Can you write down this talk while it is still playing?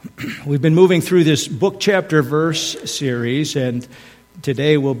We've been moving through this book, chapter, verse series, and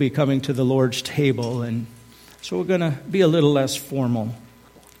today we'll be coming to the Lord's table. And so we're going to be a little less formal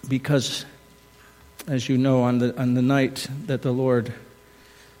because, as you know, on the night that the Lord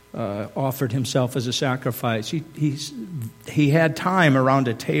offered himself as a sacrifice, he had time around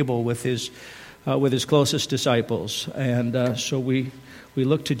a table with his closest disciples, and so we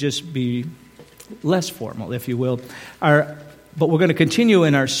look to just be less formal, if you will. But we're going to continue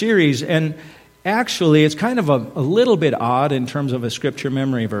in our series, and actually it's kind of a little bit odd in terms of a scripture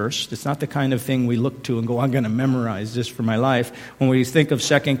memory verse. It's not the kind of thing we look to and go, I'm going to memorize this for my life. When we think of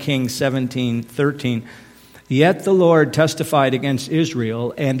 2 Kings 17:13, yet the Lord testified against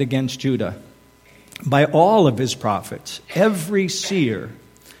Israel and against Judah by all of his prophets, every seer,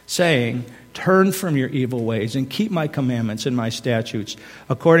 saying, turn from your evil ways and keep my commandments and my statutes,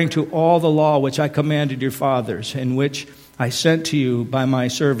 according to all the law which I commanded your fathers, in which I sent to you by my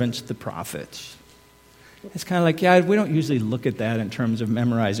servants, the prophets. It's kind of like, we don't usually look at that in terms of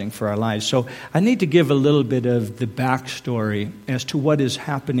memorizing for our lives. So I need to give a little bit of the backstory as to what is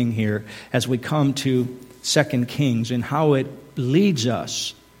happening here as we come to 2 Kings and how it leads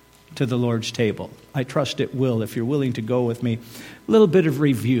us to the Lord's table. I trust it will, if you're willing to go with me. A little bit of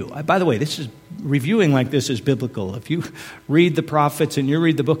review. By the way, reviewing like this is biblical. If you read the prophets and you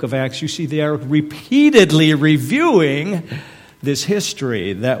read the book of Acts, you see they are repeatedly reviewing this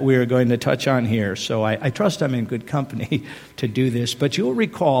history that we're going to touch on here. So I trust I'm in good company to do this. But you'll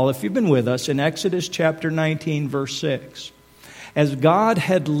recall, if you've been with us, in Exodus chapter 19, verse 6, as God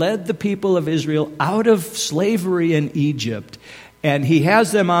had led the people of Israel out of slavery in Egypt, and he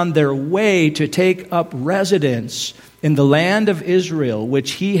has them on their way to take up residence in the land of Israel,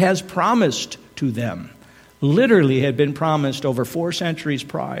 which he has promised to them. Literally had been promised over 4 centuries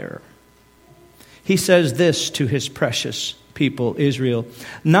prior. He says this to his precious people, Israel.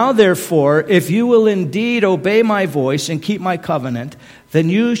 Now therefore, if you will indeed obey my voice and keep my covenant, then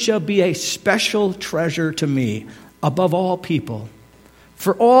you shall be a special treasure to me above all people.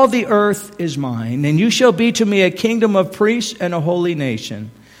 For all the earth is mine, and you shall be to me a kingdom of priests and a holy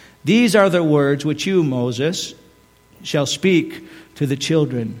nation. These are the words which you, Moses, shall speak to the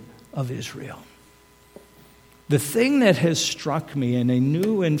children of Israel. The thing that has struck me in a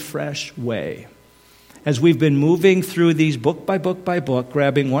new and fresh way, as we've been moving through these book by book by book,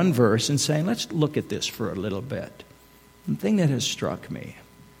 grabbing one verse and saying, let's look at this for a little bit. The thing that has struck me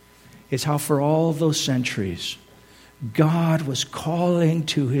is how for all those centuries, God was calling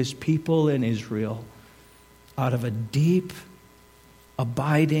to his people in Israel out of a deep,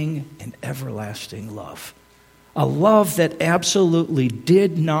 abiding, and everlasting love. A love that absolutely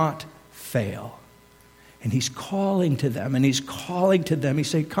did not fail. And he's calling to them, and he's calling to them.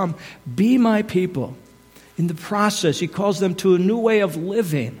 He's saying, come, be my people. In the process, he calls them to a new way of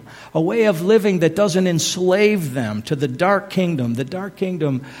living, a way of living that doesn't enslave them to the dark kingdom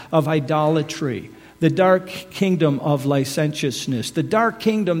of idolatry, the dark kingdom of licentiousness, the dark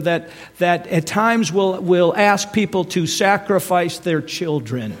kingdom that at times will ask people to sacrifice their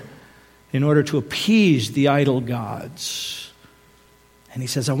children in order to appease the idol gods. And he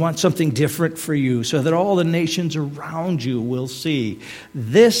says, I want something different for you so that all the nations around you will see.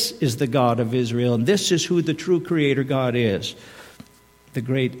 This is the God of Israel, and this is who the true Creator God is, the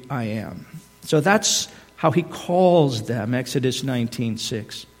great I am. So that's how he calls them, Exodus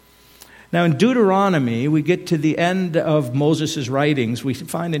 19:6. Now in Deuteronomy, we get to the end of Moses' writings. We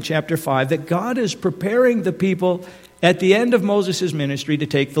find in chapter 5 that God is preparing the people at the end of Moses' ministry to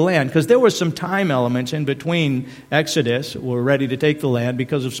take the land. Because there were some time elements in between Exodus. We're ready to take the land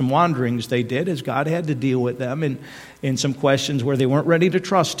because of some wanderings they did, as God had to deal with them in some questions where they weren't ready to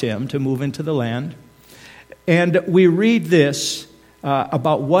trust him to move into the land. And we read this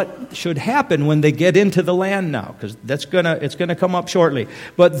about what should happen when they get into the land now, because it's going to come up shortly.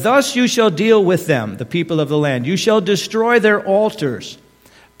 But thus you shall deal with them, the people of the land. You shall destroy their altars,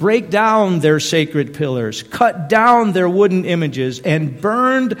 break down their sacred pillars, cut down their wooden images, and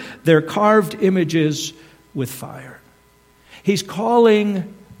burned their carved images with fire. He's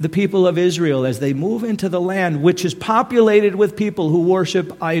calling the people of Israel as they move into the land, which is populated with people who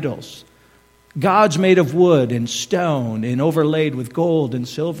worship idols. Gods made of wood and stone and overlaid with gold and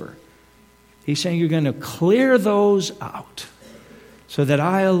silver. He's saying you're going to clear those out so that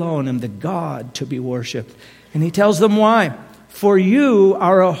I alone am the God to be worshipped. And he tells them why. For you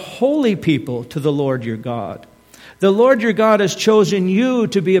are a holy people to the Lord your God. The Lord your God has chosen you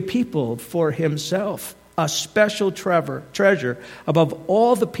to be a people for himself, a special treasure above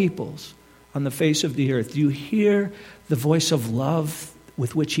all the peoples on the face of the earth. Do you hear the voice of love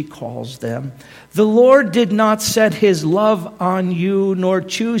with which he calls them. The Lord did not set his love on you nor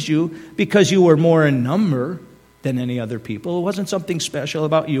choose you because you were more in number than any other people. It wasn't something special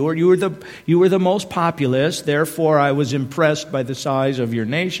about you, or you were the most populous, therefore I was impressed by the size of your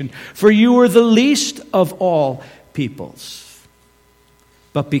nation. For you were the least of all peoples.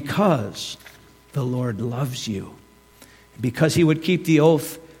 But because the Lord loves you, because he would keep the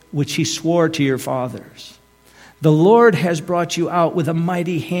oath which he swore to your fathers, the Lord has brought you out with a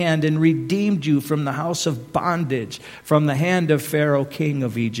mighty hand and redeemed you from the house of bondage, from the hand of Pharaoh, king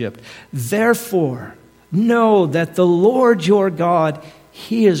of Egypt. Therefore, know that the Lord your God,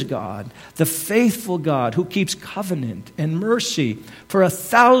 he is God, the faithful God who keeps covenant and mercy for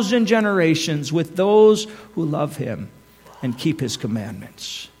 1,000 generations with those who love him and keep his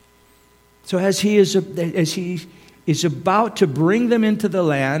commandments. So as he is about to bring them into the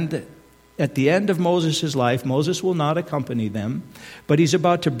land, at the end of Moses' life, Moses will not accompany them, but he's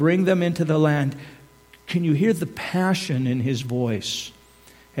about to bring them into the land. Can you hear the passion in his voice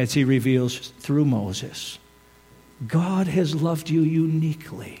as he reveals through Moses? God has loved you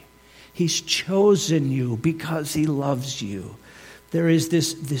uniquely. He's chosen you because he loves you. There is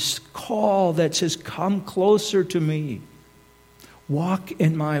this call that says, come closer to me. Walk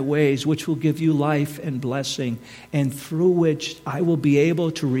in my ways, which will give you life and blessing, and through which I will be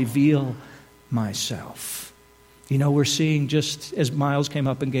able to reveal myself. You know, we're seeing, just as Miles came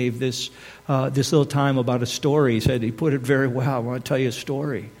up and gave this little time about a story, he put it very well. I want to tell you a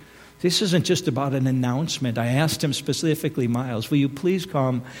story. This isn't just about an announcement. I asked him specifically, Miles, will you please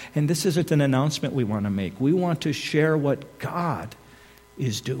come? And this isn't an announcement we want to make. We want to share what God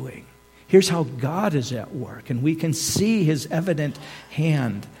is doing. Here's how God is at work, and we can see his evident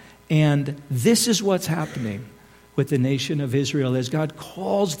hand. And this is what's happening with the nation of Israel as God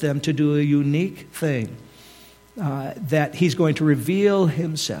calls them to do a unique thing, that he's going to reveal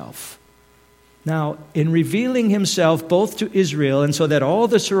himself. Now, in revealing himself both to Israel and so that all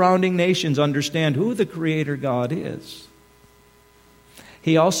the surrounding nations understand who the Creator God is,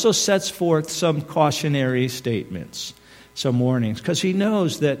 he also sets forth some cautionary statements, some warnings, because he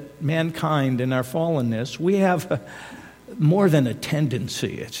knows that mankind in our fallenness, we have more than a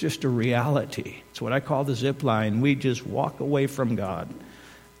tendency. It's just a reality. It's what I call the zip line. We just walk away from God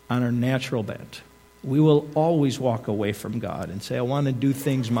on our natural bent. We will always walk away from God and say, I want to do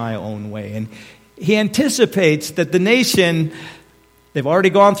things my own way. And he anticipates that the nation, they've already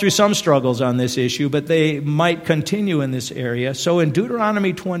gone through some struggles on this issue, but they might continue in this area. So in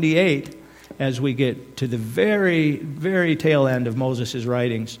Deuteronomy 28, as we get to the very, very tail end of Moses'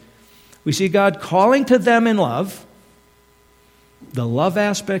 writings, we see God calling to them in love. The love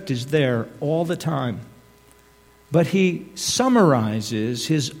aspect is there all the time. But he summarizes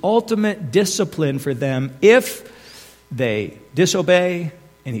his ultimate discipline for them if they disobey,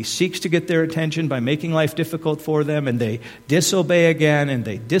 and he seeks to get their attention by making life difficult for them, and they disobey again, and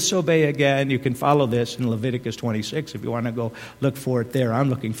they disobey again. You can follow this in Leviticus 26 if you want to go look for it there. I'm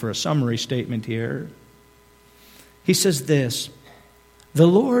looking for a summary statement here. He says this, the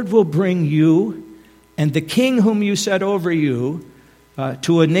Lord will bring you and the king whom you set over you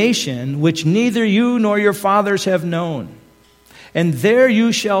to a nation which neither you nor your fathers have known. And there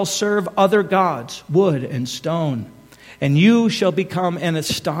you shall serve other gods, wood and stone. And you shall become an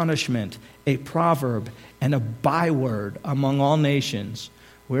astonishment, a proverb, and a byword among all nations,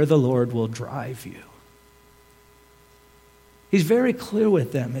 where the Lord will drive you. He's very clear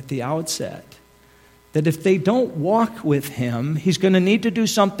with them at the outset that if they don't walk with him, he's going to need to do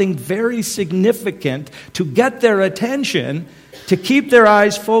something very significant to get their attention, to keep their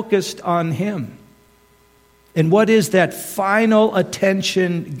eyes focused on him. And what is that final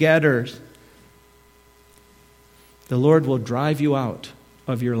attention getter? The Lord will drive you out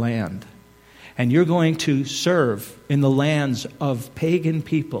of your land, and you're going to serve in the lands of pagan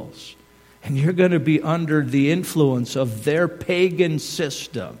peoples, and you're going to be under the influence of their pagan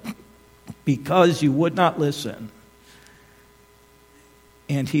system because you would not listen.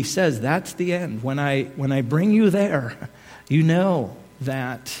 And he says that's the end. When I bring you there, you know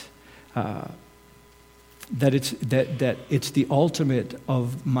that it's the ultimate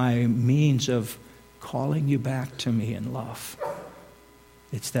of my means of calling you back to me in love.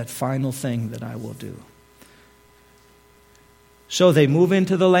 It's that final thing that I will do. So they move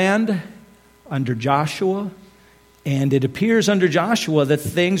into the land under Joshua, and it appears under Joshua that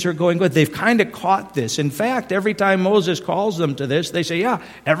things are going good. They've kind of caught this. In fact, every time Moses calls them to this, they say, yeah,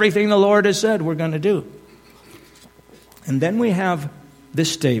 everything the Lord has said we're going to do. And then we have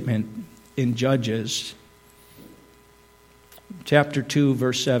this statement in Judges chapter 2,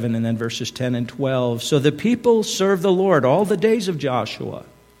 verse 7, and then verses 10 and 12. So the people served the Lord all the days of Joshua,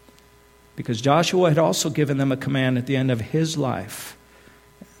 because Joshua had also given them a command at the end of his life,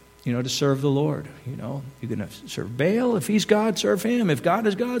 to serve the Lord. You're going to serve Baal. If he's God, serve him. If God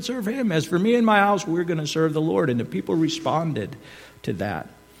is God, serve him. As for me and my house, we're going to serve the Lord. And the people responded to that.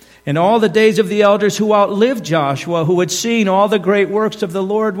 And all the days of the elders who outlived Joshua, who had seen all the great works of the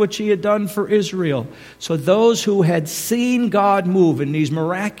Lord which he had done for Israel. So those who had seen God move in these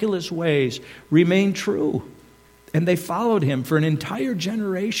miraculous ways remained true. And they followed him for an entire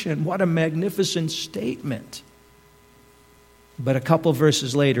generation. What a magnificent statement. But a couple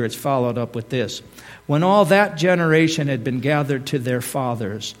verses later, it's followed up with this. When all that generation had been gathered to their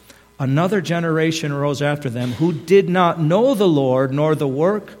fathers, another generation arose after them who did not know the Lord nor the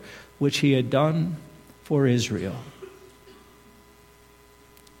work which he had done for Israel.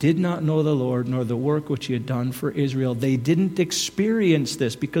 Did not know the Lord nor the work which he had done for Israel. They didn't experience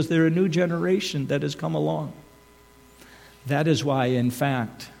this because they're a new generation that has come along. That is why, in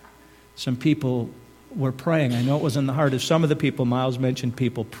fact, some people were praying. I know it was in the heart of some of the people. Miles mentioned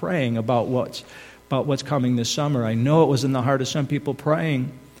people praying about what's coming this summer. I know it was in the heart of some people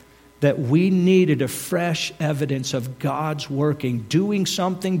praying that we needed a fresh evidence of God's working, doing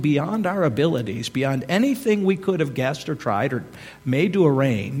something beyond our abilities, beyond anything we could have guessed or tried or made to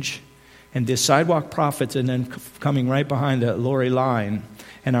arrange. And the Sidewalk Prophets, and then coming right behind the Lori line,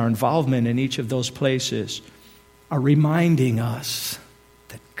 and our involvement in each of those places are reminding us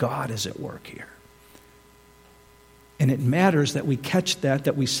that God is at work here. And it matters that we catch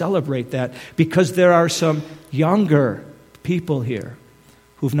that we celebrate that, because there are some younger people here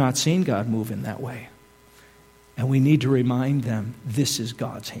who've not seen God move in that way. And we need to remind them, this is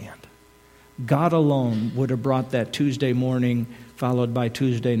God's hand. God alone would have brought that Tuesday morning, followed by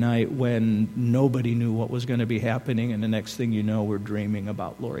Tuesday night, when nobody knew what was going to be happening, and the next thing you know, we're dreaming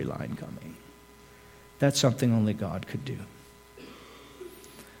about Lori Line coming. That's something only God could do.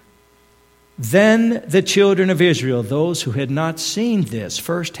 Then the children of Israel, those who had not seen this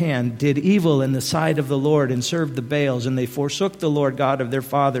firsthand, did evil in the sight of the Lord and served the Baals, and they forsook the Lord God of their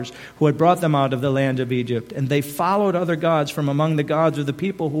fathers, who had brought them out of the land of Egypt. And they followed other gods from among the gods of the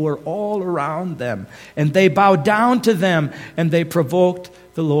people who were all around them. And they bowed down to them, and they provoked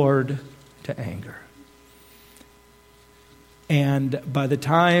the Lord to anger. And by the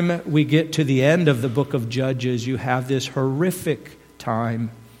time we get to the end of the book of Judges, you have this horrific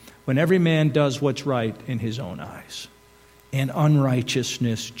time when every man does what's right in his own eyes, and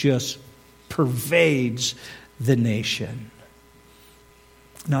unrighteousness just pervades the nation.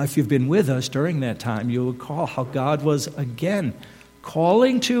 Now, if you've been with us during that time, you'll recall how God was again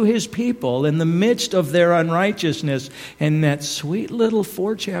calling to his people in the midst of their unrighteousness in that sweet little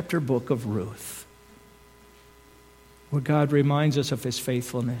 4-chapter book of Ruth, where God reminds us of his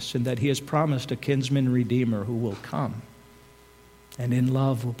faithfulness and that he has promised a kinsman redeemer who will come and in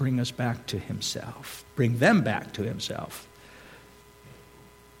love will bring us back to himself, bring them back to himself.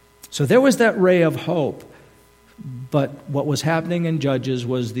 So there was that ray of hope, but what was happening in Judges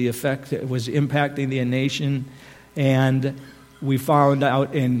was the effect that was impacting the nation, and we found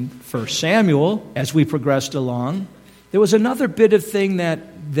out in 1 Samuel, as we progressed along, there was another bit of thing that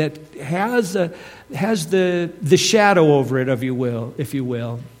has the shadow over it, if you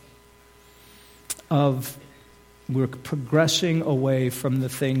will, of we're progressing away from the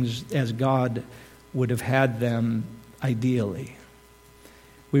things as God would have had them ideally.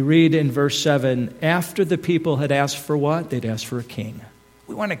 We read in verse 7, after the people had asked for what? They'd asked for a king.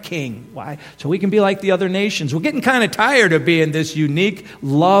 We want a king. Why? So we can be like the other nations. We're getting kind of tired of being this unique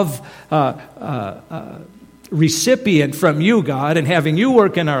love recipient from you, God, and having you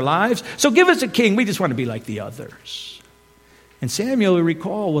work in our lives. So give us a king. We just want to be like the others. And Samuel, we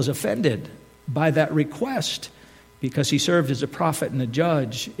recall, was offended by that request, because he served as a prophet and a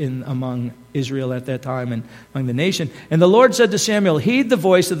judge among Israel at that time and among the nation. And the Lord said to Samuel, heed the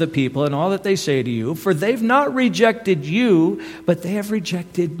voice of the people and all that they say to you, for they've not rejected you, but they have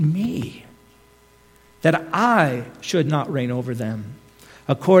rejected me, that I should not reign over them,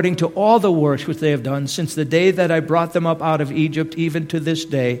 according to all the works which they have done since the day that I brought them up out of Egypt, even to this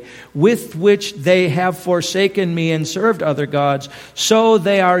day, with which they have forsaken me and served other gods, so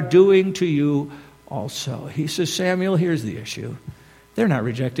they are doing to you also. He says, Samuel, here's the issue. They're not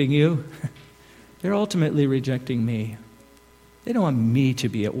rejecting you. They're ultimately rejecting me. They don't want me to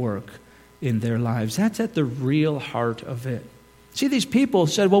be at work in their lives. That's at the real heart of it. See, these people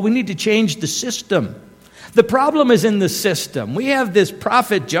said, well, we need to change the system. The problem is in the system. We have this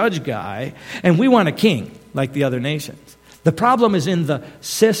prophet judge guy, and we want a king like the other nations. The problem is in the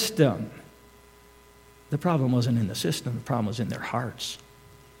system. The problem wasn't in the system. The problem was in their hearts.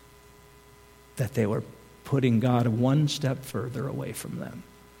 That they were putting God one step further away from them.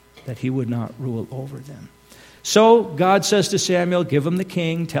 That he would not rule over them. So God says to Samuel, give him the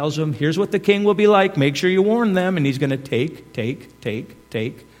king, tells him, here's what the king will be like. Make sure you warn them. And he's going to take.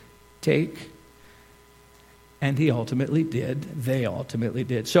 And he ultimately did. They ultimately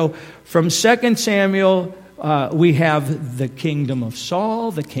did. So from 2 Samuel, we have the kingdom of Saul,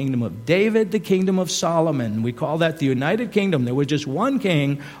 the kingdom of David, the kingdom of Solomon. We call that the United Kingdom. There was just one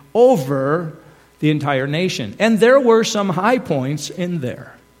king over the entire nation. And there were some high points in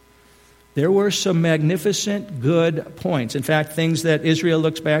there. There were some magnificent, good points. In fact, things that Israel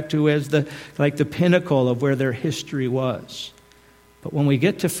looks back to as the pinnacle of where their history was. But when we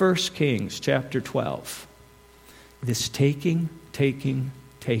get to 1 Kings chapter 12, this taking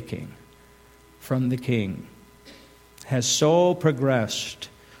from the king has so progressed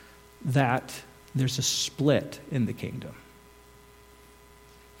that there's a split in the kingdom.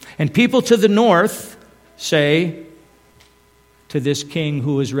 And people to the north say to this king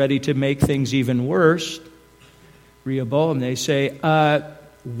who is ready to make things even worse, Rehoboam, they say,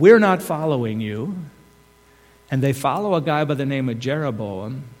 we're not following you. And they follow a guy by the name of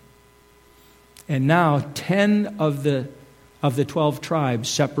Jeroboam. And now 10 of the 12 tribes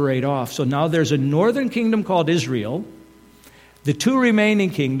separate off. So now there's a northern kingdom called Israel. The two remaining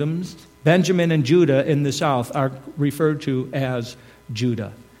kingdoms, Benjamin and Judah in the south, are referred to as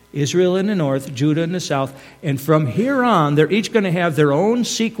Judah. Israel in the north, Judah in the south. And from here on, they're each going to have their own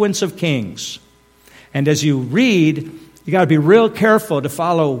sequence of kings. And as you read, you got to be real careful to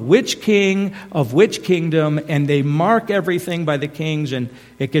follow which king of which kingdom, and they mark everything by the kings, and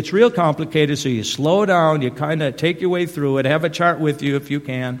it gets real complicated, so you slow down, you kind of take your way through it, have a chart with you if you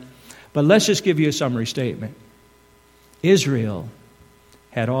can. But let's just give you a summary statement. Israel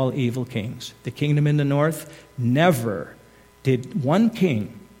had all evil kings. The kingdom in the north, never did one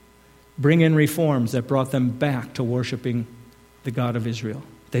king bring in reforms that brought them back to worshiping the God of Israel.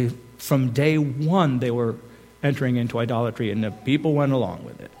 From day one, they were entering into idolatry, and the people went along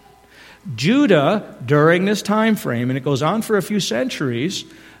with it. Judah, during this time frame, and it goes on for a few centuries,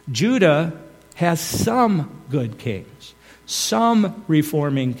 Judah has some good kings, some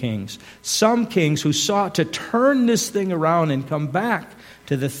reforming kings, some kings who sought to turn this thing around and come back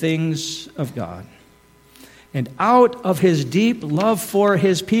to the things of God. And out of his deep love for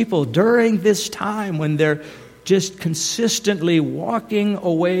his people during this time when they're just consistently walking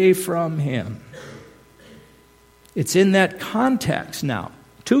away from him, it's in that context now,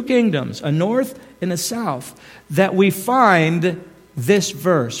 two kingdoms, a north and a south, that we find this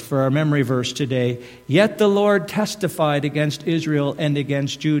verse for our memory verse today. Yet the Lord testified against Israel and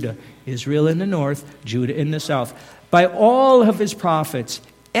against Judah. Israel in the north, Judah in the south. By all of his prophets,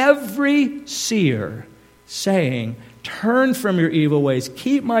 every seer saying, turn from your evil ways,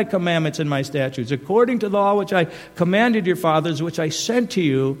 keep my commandments and my statutes, according to the law which I commanded your fathers, which I sent to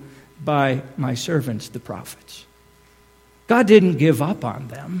you by my servants, the prophets. God didn't give up on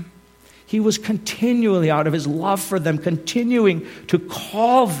them. He was continually, out of his love for them, continuing to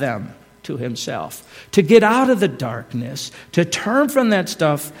call them to himself, to get out of the darkness, to turn from that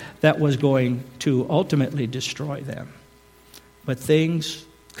stuff that was going to ultimately destroy them. But things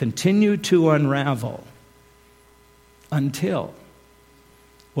continued to unravel until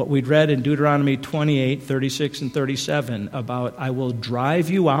what we'd read in Deuteronomy 28, 36, and 37 about, I will drive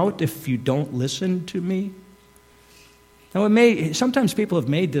you out if you don't listen to me. Now, sometimes people have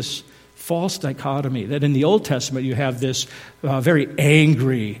made this false dichotomy that in the Old Testament you have this very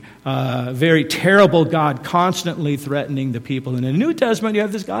angry, very terrible God constantly threatening the people. And in the New Testament you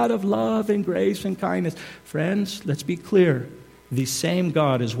have this God of love and grace and kindness. Friends, let's be clear. The same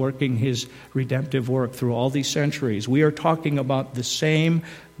God is working his redemptive work through all these centuries. We are talking about the same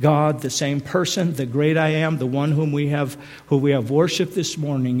God, the same person, the great I am, the one who we have worshiped this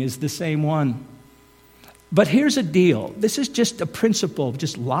morning is the same one. But here's a deal. This is just a principle.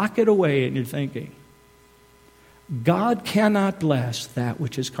 Just lock it away in your thinking. God cannot bless that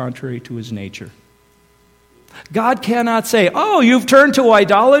which is contrary to his nature. God cannot say, oh, you've turned to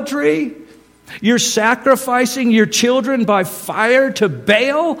idolatry? You're sacrificing your children by fire to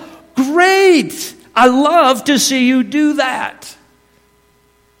Baal? Great! I love to see you do that.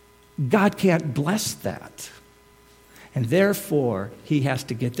 God can't bless that. And therefore, he has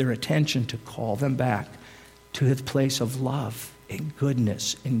to get their attention to call them back to the place of love and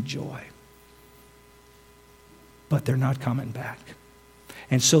goodness and joy. But they're not coming back.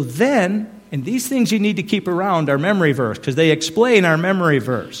 And so then, and these things you need to keep around our memory verse, because they explain our memory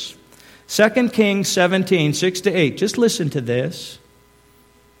verse. 2 Kings 17, 6-8. Just listen to this.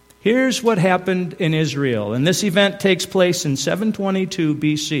 Here's what happened in Israel, and this event takes place in 722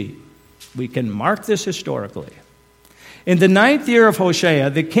 BC. We can mark this historically. In the 9th year of Hoshea,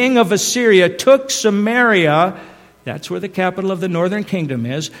 the king of Assyria took Samaria, that's where the capital of the northern kingdom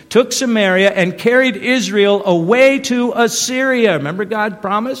is, took Samaria and carried Israel away to Assyria. Remember God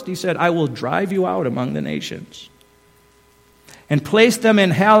promised? He said, I will drive you out among the nations. And placed them in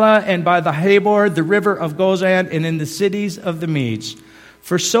Halah and by the Habor, the river of Gozan, and in the cities of the Medes.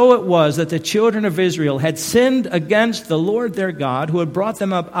 For so it was that the children of Israel had sinned against the Lord their God, who had brought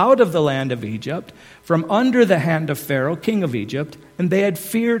them up out of the land of Egypt, from under the hand of Pharaoh, king of Egypt, and they had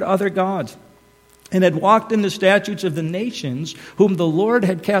feared other gods, and had walked in the statutes of the nations, whom the Lord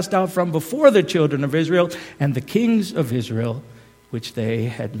had cast out from before the children of Israel, and the kings of Israel, which they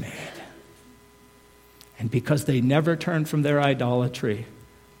had made. And because they never turned from their idolatry,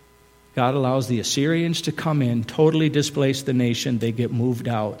 God allows the Assyrians to come in, totally displace the nation. They get moved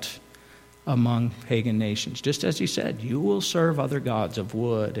out among pagan nations. Just as he said, you will serve other gods of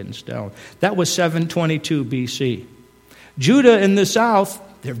wood and stone. That was 722 BC. Judah in the south,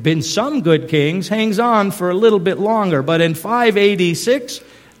 there have been some good kings, hangs on for a little bit longer. But in 586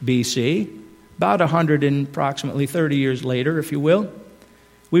 BC, about 100 and approximately 30 years later, if you will,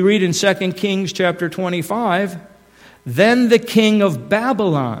 we read in 2 Kings chapter 25, then the king of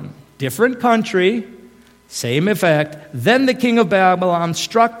Babylon, different country, same effect. Then the king of Babylon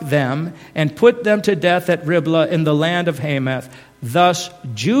struck them and put them to death at Riblah in the land of Hamath. Thus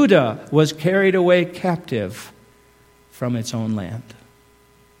Judah was carried away captive from its own land.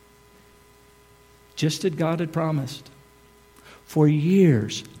 Just as God had promised. For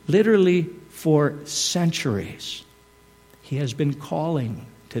years, literally for centuries, he has been calling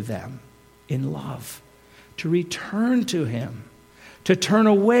to them in love to return to him, to turn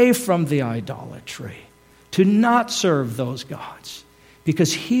away from the idolatry, to not serve those gods,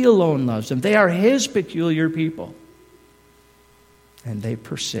 because he alone loves them. They are his peculiar people, and they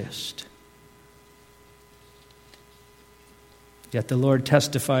persist. Yet the Lord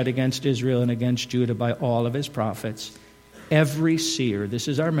testified against Israel and against Judah by all of his prophets. Every seer, this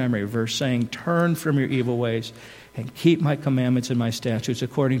is our memory verse, saying, turn from your evil ways and keep my commandments and my statutes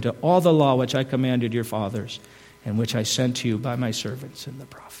according to all the law which I commanded your fathers, and which I sent to you by my servants and the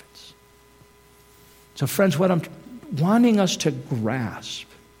prophets. So friends, what I'm wanting us to grasp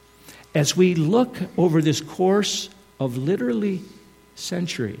as we look over this course of literally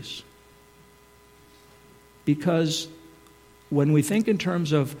centuries, because when we think in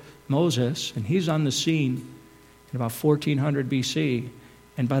terms of Moses, and he's on the scene in about 1400 BC,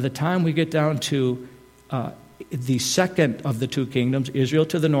 and by the time we get down to the second of the two kingdoms, Israel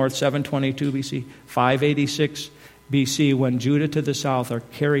to the north, 722 BC, 586 BC, when Judah to the south are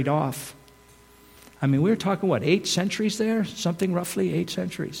carried off. I mean, we're talking, 8 centuries there? Something roughly 8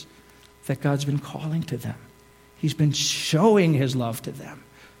 centuries that God's been calling to them. He's been showing his love to them,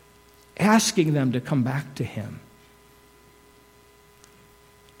 asking them to come back to him.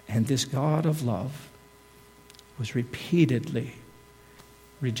 And this God of love was repeatedly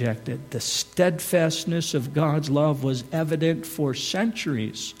rejected. The steadfastness of God's love was evident for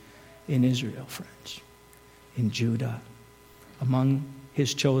centuries in Israel, friends, in Judah, among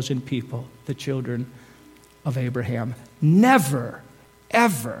his chosen people, the children of Abraham. Never,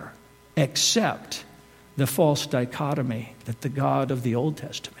 ever accept the false dichotomy that the God of the Old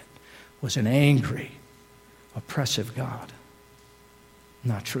Testament was an angry, oppressive God.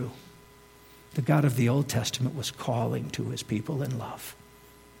 Not true. The God of the Old Testament was calling to his people in love.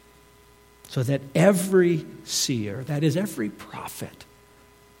 So that every seer, that is every prophet,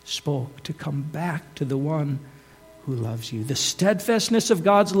 spoke to come back to the one who loves you. The steadfastness of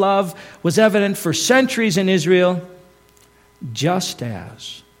God's love was evident for centuries in Israel, just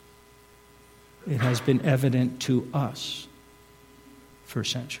as it has been evident to us for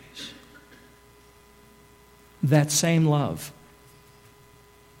centuries. That same love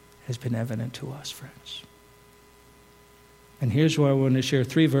has been evident to us, friends. And here's where I want to share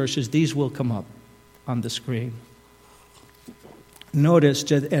 3 verses. These will come up on the screen. Notice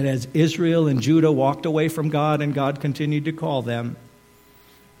that as Israel and Judah walked away from God and God continued to call them,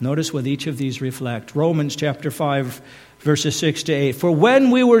 notice what each of these reflect. Romans chapter 5, verses 6 to 8. For when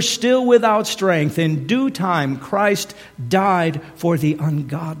we were still without strength, in due time Christ died for the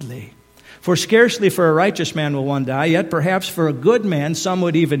ungodly. For scarcely for a righteous man will one die, yet perhaps for a good man some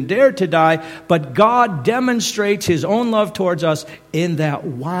would even dare to die. But God demonstrates his own love towards us in that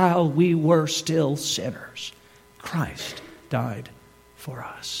while we were still sinners, Christ died for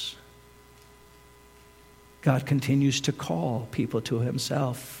us. God continues to call people to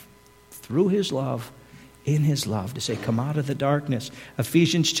himself through his love in his love, to say, come out of the darkness.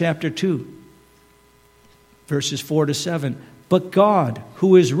 Ephesians chapter 2, verses 4-7. But God,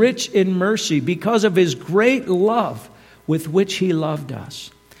 who is rich in mercy, because of his great love with which he loved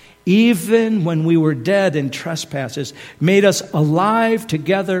us, even when we were dead in trespasses, made us alive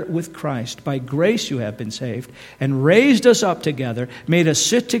together with Christ. By grace you have been saved, and raised us up together, made us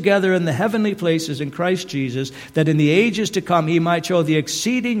sit together in the heavenly places in Christ Jesus, that in the ages to come he might show the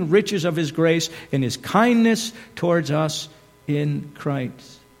exceeding riches of his grace in his kindness towards us in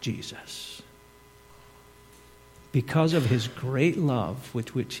Christ Jesus. Because of his great love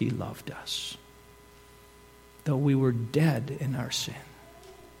with which he loved us, though we were dead in our sin,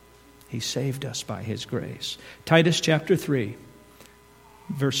 he saved us by his grace. Titus chapter 3,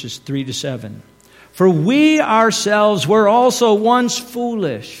 verses 3-7. For we ourselves were also once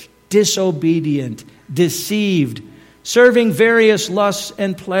foolish, disobedient, deceived, serving various lusts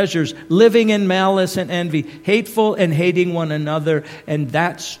and pleasures, living in malice and envy, hateful and hating one another. And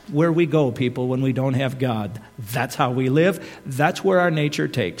that's where we go, people, when we don't have God. That's how we live. That's where our nature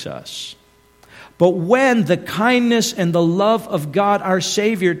takes us. But when the kindness and the love of God our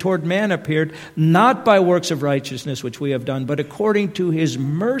Savior toward man appeared, not by works of righteousness which we have done, but according to his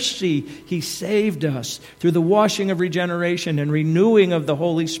mercy he saved us through the washing of regeneration and renewing of the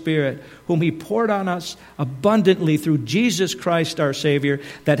Holy Spirit, whom he poured on us abundantly through Jesus Christ our Savior,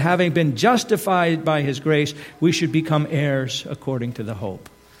 that having been justified by his grace, we should become heirs according to the hope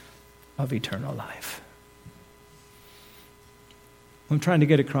of eternal life. What I'm trying to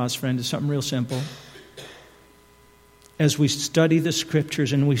get across, friend, is something real simple. As we study the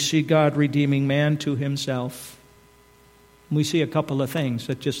Scriptures and we see God redeeming man to himself, we see a couple of things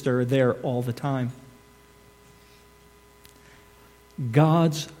that just are there all the time.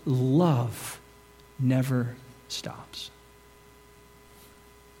 God's love never stops.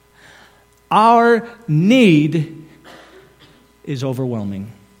 Our need is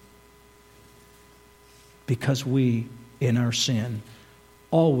overwhelming because we, in our sin,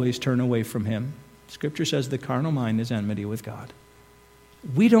 always turn away from him. Scripture says the carnal mind is enmity with God.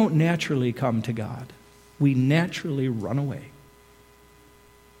 We don't naturally come to God. We naturally run away.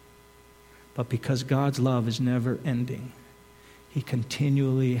 But because God's love is never ending, he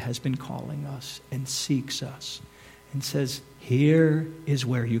continually has been calling us and seeks us and says, here is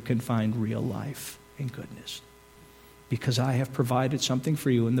where you can find real life and goodness. Because I have provided something for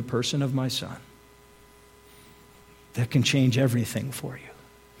you in the person of my Son that can change everything for you.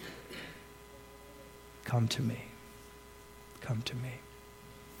 Come to me. Come to me.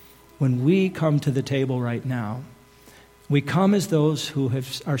 When we come to the table right now, we come as those who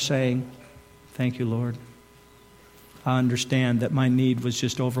are saying, thank you, Lord. I understand that my need was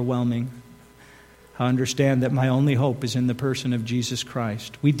just overwhelming. I understand that my only hope is in the person of Jesus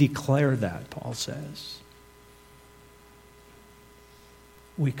Christ. We declare that, Paul says.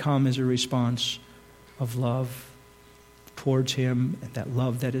 We come as a response of love towards him, and that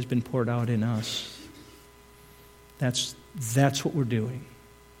love that has been poured out in us. That's what we're doing.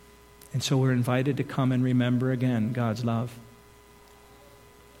 And so we're invited to come and remember again God's love.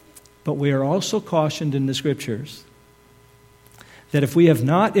 But we are also cautioned in the Scriptures that if we have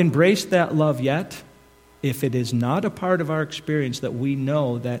not embraced that love yet, if it is not a part of our experience that we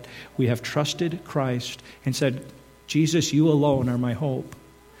know that we have trusted Christ and said, Jesus, you alone are my hope.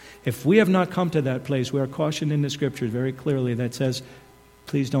 If we have not come to that place, we are cautioned in the Scriptures very clearly that says,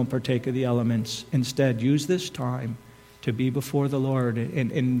 please don't partake of the elements. Instead, use this time to be before the Lord.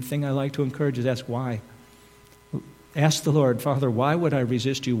 And the thing I like to encourage is ask why. Ask the Lord, Father, why would I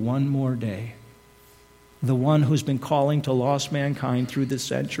resist you one more day? The one who's been calling to lost mankind through the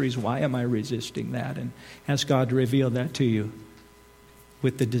centuries, why am I resisting that? And ask God to reveal that to you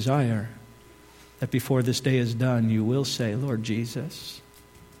with the desire that before this day is done, you will say, Lord Jesus,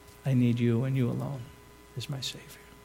 I need you and you alone as my Savior.